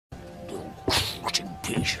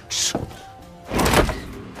occasions.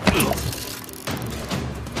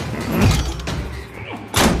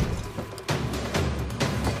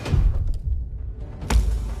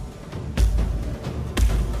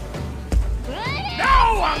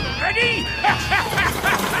 Now I'm ready!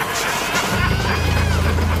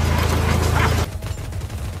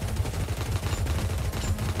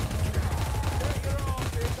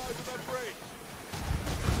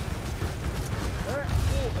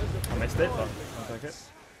 I missed it, but I'll take it.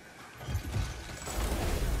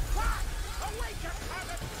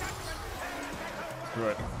 Screw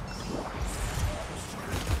it.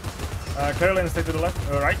 Caroline, stay to the left,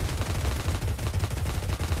 right.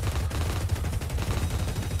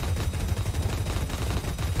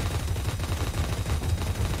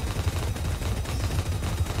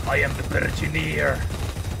 I am the Engineer.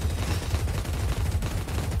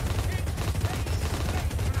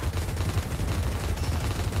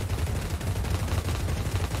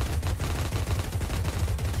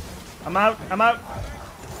 I'm out, I'm out.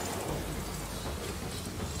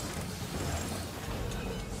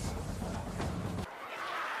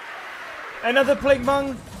 Another plague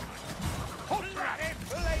monk.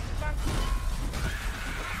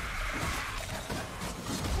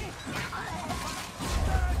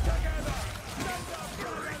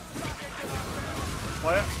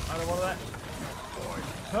 Fire, I don't want that.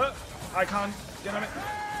 Huh? I can't get on it.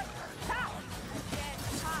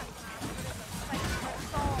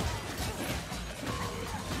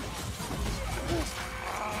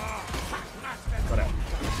 Got it.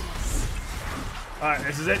 Alright,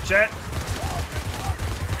 this is it, chat.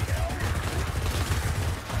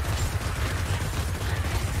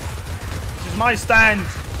 This is my stand.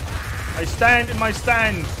 I stand in my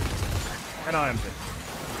stand. And I am it.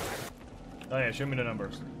 Oh yeah, show me the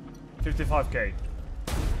numbers. 55k.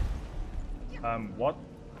 What?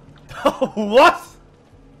 What?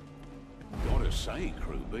 Gotta say,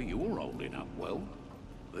 Kruber, you're holding up well.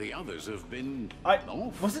 The others have been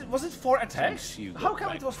off. Was it 4 attacks? How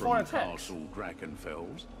come it was 4 attacks? Castle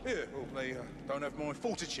Drakenfels. Yeah, well, they don't have my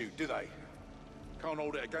fortitude, do they? Can't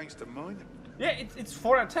hold it against them, mine. Yeah, it's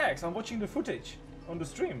 4 attacks. I'm watching the footage on the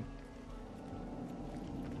stream.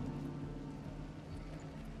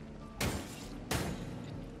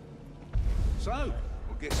 So, I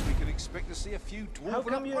guess we can expect to see a few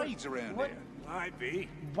dwarven upgrades around here. Might be.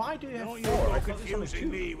 Why do you have Don't 4? you I go thought it was only confusing 2.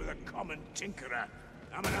 me with a common tinkerer.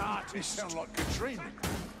 I'm an You artist. sound like Katrina.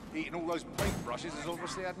 Eating all those paintbrushes has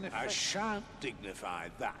obviously had an I effect. shan't dignify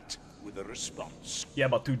that with a response. Yeah,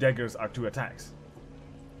 but 2 daggers are 2 attacks.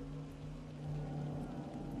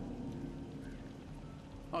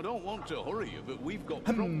 I don't want to hurry you, but we've got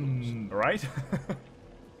problems. Right?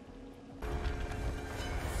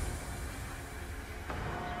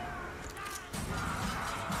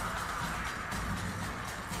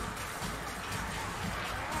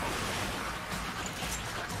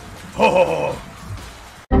 Oh!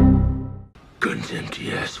 Gun's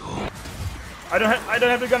empty, asshole. I don't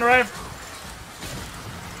have the gun arrived.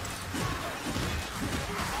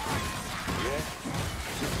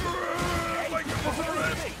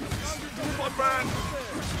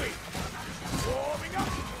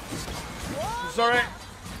 Sorry.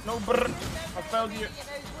 No brr. I failed you.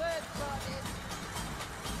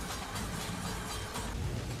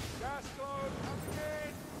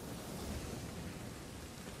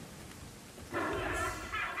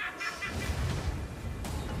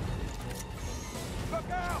 Look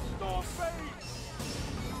out! Storm face!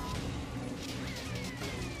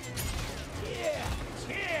 Yeah, it's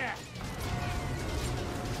here.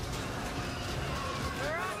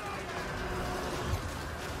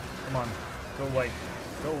 Come on. Go away.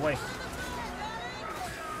 Go away.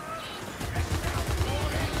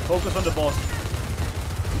 Focus on the boss.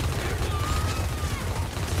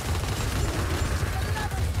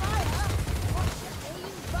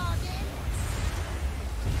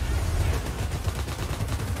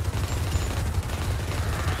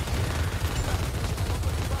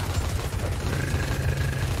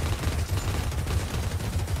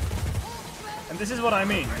 And this is what I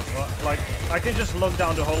mean. Like, I can just lock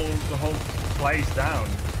down the whole place down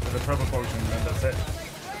with a purple potion, and that's it.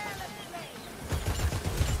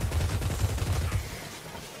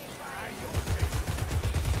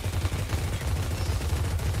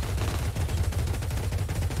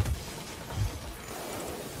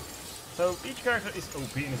 So each character is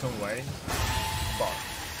OP in his own way, but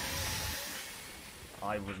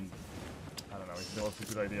I wouldn't. I don't know. It's not a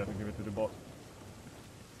good idea to give it to the bot.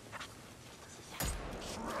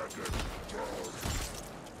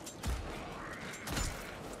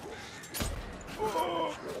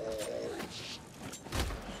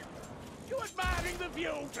 You admire Bring the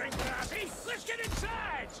fuel, drink party. Let's get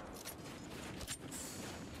inside.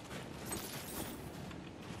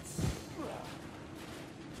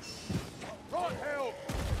 Right, help!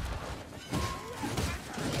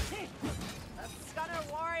 A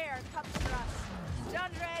Scunner warrior comes for us.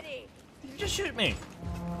 Done ready. Did you just shoot me?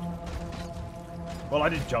 Well, I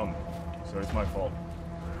did jump, so it's my fault.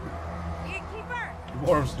 Gatekeeper.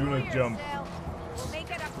 Dwarves do not jump. We'll make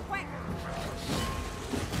it a quick.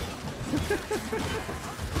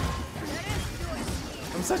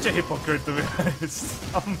 I'm such a hypocrite, to be honest.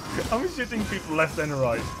 I'm shooting people left and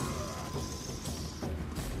right.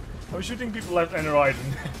 I'm shooting people left and right,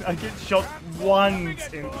 and I get shot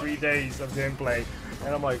once in 3 days of gameplay,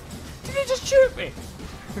 and I'm like, did you just shoot me?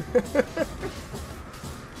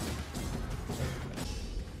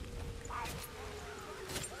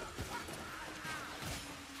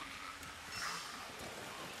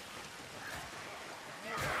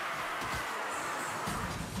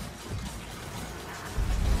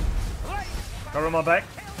 Cover my back.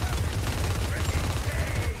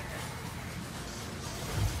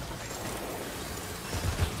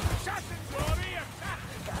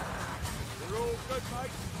 We're all good,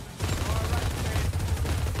 mate.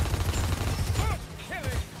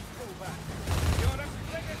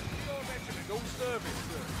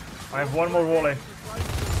 I have one more volley.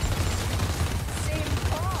 Same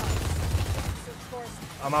cause. Of course.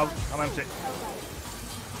 I'm out. I'm empty.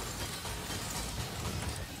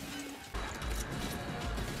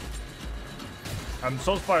 I'm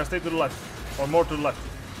so far. Stay to the left, or more to the left.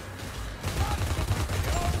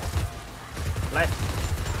 Left.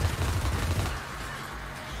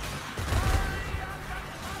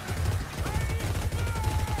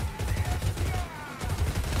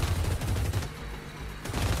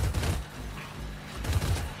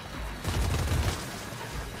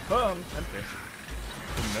 Boom. Empty.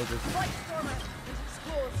 Didn't notice. Flight stormer.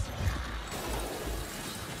 Schools.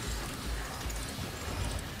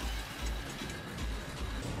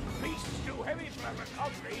 Beast is too heavy for a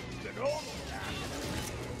recovery. The normal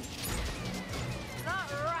Not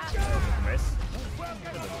rat. Miss.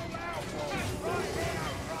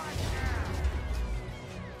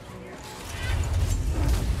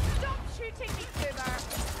 Stop shooting me, Cougar.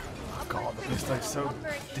 God, this is so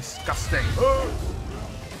disgusting.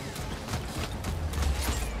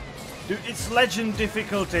 Dude, it's legend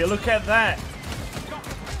difficulty. Look at that.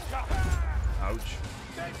 Ouch.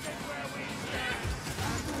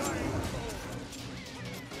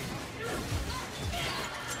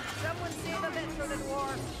 Someone save a bit for the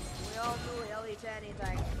dwarf. We all know he'll eat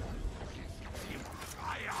anything.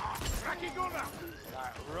 I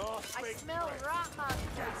smell rat man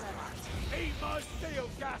poison. Eat my steel,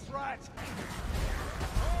 gas rat.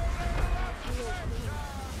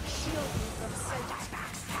 Shield me from sight.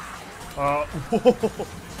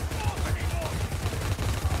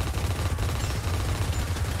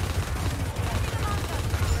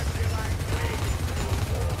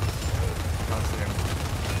 Can't see him.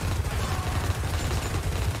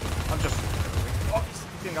 I'm just. Oh, he's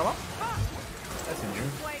getting up. That's a new.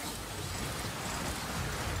 Wait.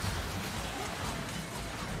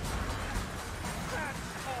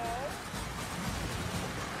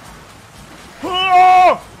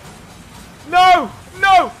 Oh! No!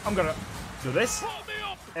 No! I'm gonna do this,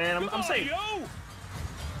 and I'm safe.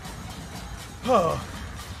 Oh.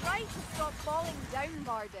 Try to stop falling down,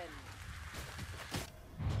 Varden.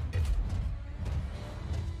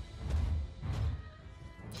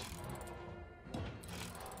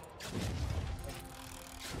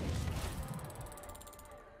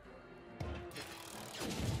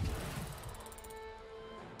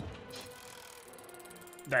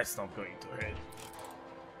 That's not going to hit.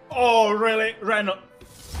 Oh, really? Random.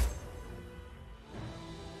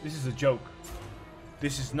 This is a joke.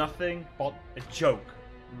 This is nothing but a joke.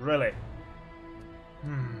 Really.